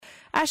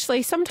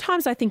Ashley,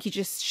 sometimes I think you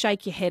just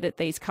shake your head at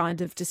these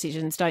kind of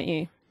decisions, don't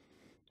you?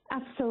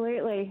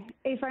 Absolutely.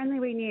 If only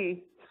we knew.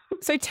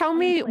 So tell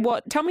me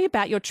Honestly, tell me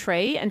about your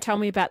tree and tell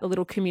me about the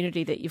little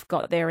community that you've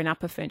got there in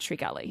Upper Ferntree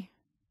Gully.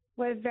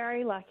 we're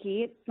very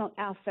lucky. It's not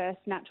our first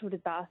natural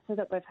disaster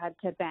that we've had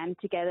to band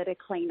together to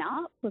clean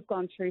up. We've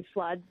gone through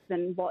floods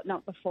and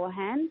whatnot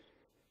beforehand.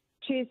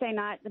 Tuesday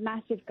night, the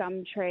massive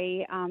gum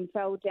tree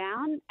fell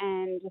down,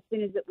 and as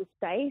soon as it was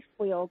safe,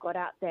 we all got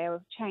out there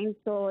with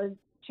chainsaws.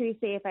 Two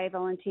CFA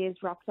volunteers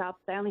rocked up.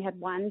 They only had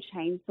one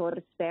chainsaw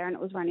to spare, and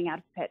it was running out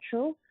of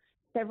petrol.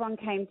 So everyone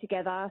came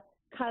together,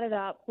 cut it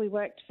up. We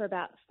worked for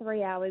about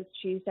 3 hours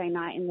Tuesday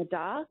night in the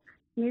dark,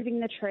 moving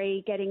the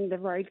tree, getting the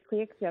road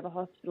clear because we have a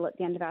hospital at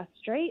the end of our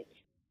street.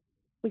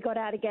 We got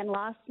out again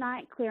last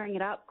night, clearing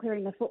it up,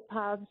 clearing the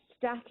footpaths,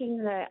 stacking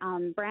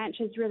the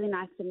branches really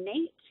nice and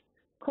neat.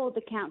 Called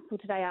the council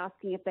today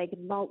asking if they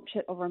could mulch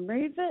it or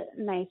remove it,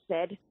 and they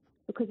said,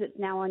 because it's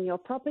now on your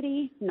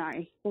property, no,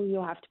 well,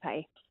 you'll have to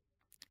pay.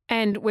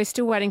 And we're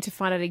still waiting to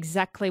find out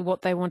exactly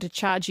what they want to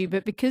charge you.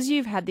 But because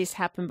you've had this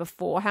happen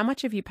before, how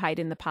much have you paid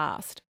in the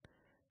past?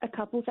 A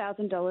couple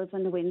 $1,000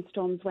 when the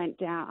windstorms went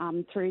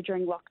down through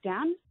during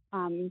lockdown,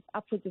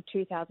 upwards of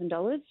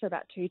 $2,000 for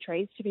about 2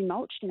 trees to be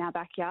mulched in our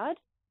backyard.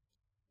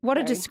 What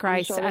a So, I'm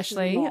disgrace, sure this is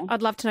Ashley. more.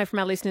 I'd love to know from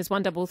our listeners,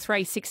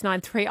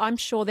 133693. I'm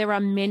sure there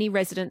are many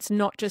residents,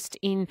 not just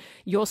in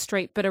your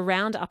street, but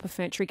around Upper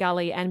Ferntree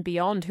Gully and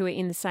beyond, who are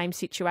in the same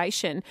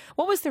situation.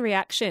 What was the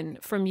reaction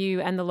from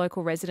you and the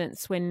local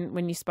residents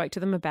when you spoke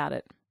to them about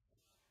it?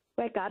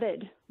 We're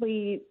gutted.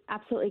 We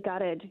absolutely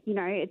gutted. You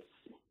know, it's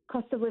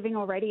cost of living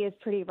already is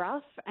pretty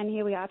rough, and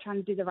here we are trying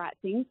to do the right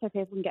thing so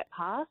people can get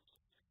past,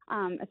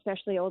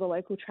 especially all the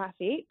local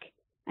traffic.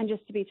 And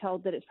just to be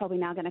told that it's probably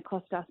now going to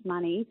cost us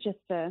money just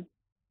for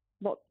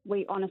what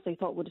we honestly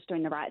thought we're just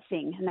doing the right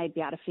thing, and they'd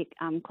be able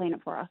to clean it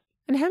for us.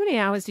 And how many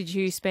hours did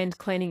you spend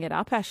cleaning it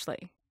up,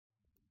 Ashley?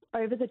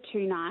 Over the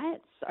 2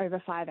 nights,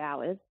 over 5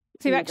 hours.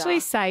 So in you the actually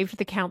dark. saved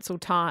the council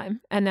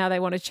time, and now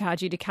they want to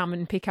charge you to come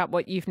and pick up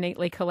what you've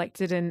neatly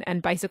collected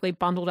and basically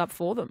bundled up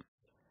for them.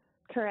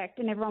 Correct,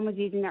 and everyone was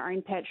using their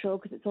own petrol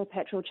because it's all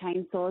petrol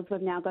chainsaws.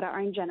 We've now got our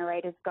own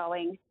generators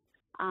going.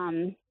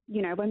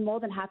 You know, we're more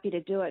than happy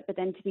to do it, but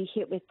then to be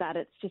hit with that,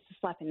 it's just a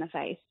slap in the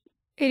face.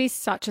 It is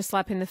such a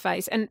slap in the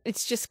face, and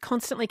it's just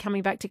constantly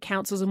coming back to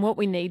councils and what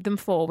we need them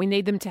for. We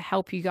need them to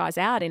help you guys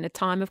out in a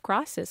time of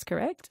crisis,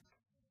 correct?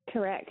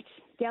 Correct.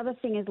 The other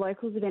thing is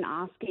locals have been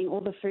asking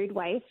all the food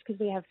waste, because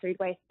we have food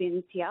waste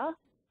bins here,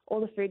 all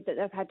the food that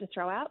they've had to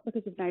throw out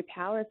because of no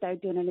power, if they're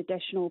doing an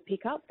additional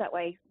pickup. That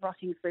way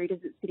rotting food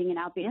isn't sitting in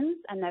our bins,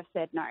 and they've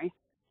said no.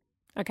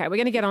 Okay, we're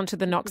going to get on to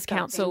the Knox Disgusting.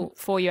 Council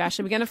for you,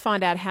 Ashley. We're going to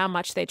find out how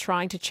much they're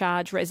trying to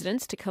charge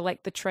residents to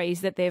collect the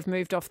trees that they've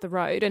moved off the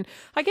road. And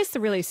I guess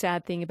the really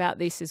sad thing about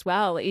this as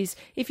well is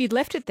if you'd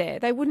left it there,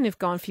 they wouldn't have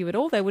gone for you at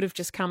all. They would have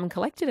just come and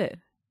collected it.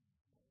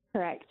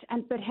 Correct.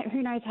 But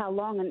who knows how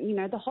long? And, you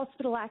know, the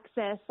hospital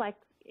access, like,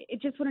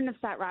 it just wouldn't have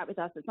sat right with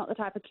us. It's not the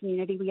type of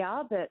community we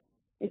are, but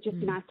it'd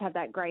just be nice to have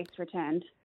that grace returned.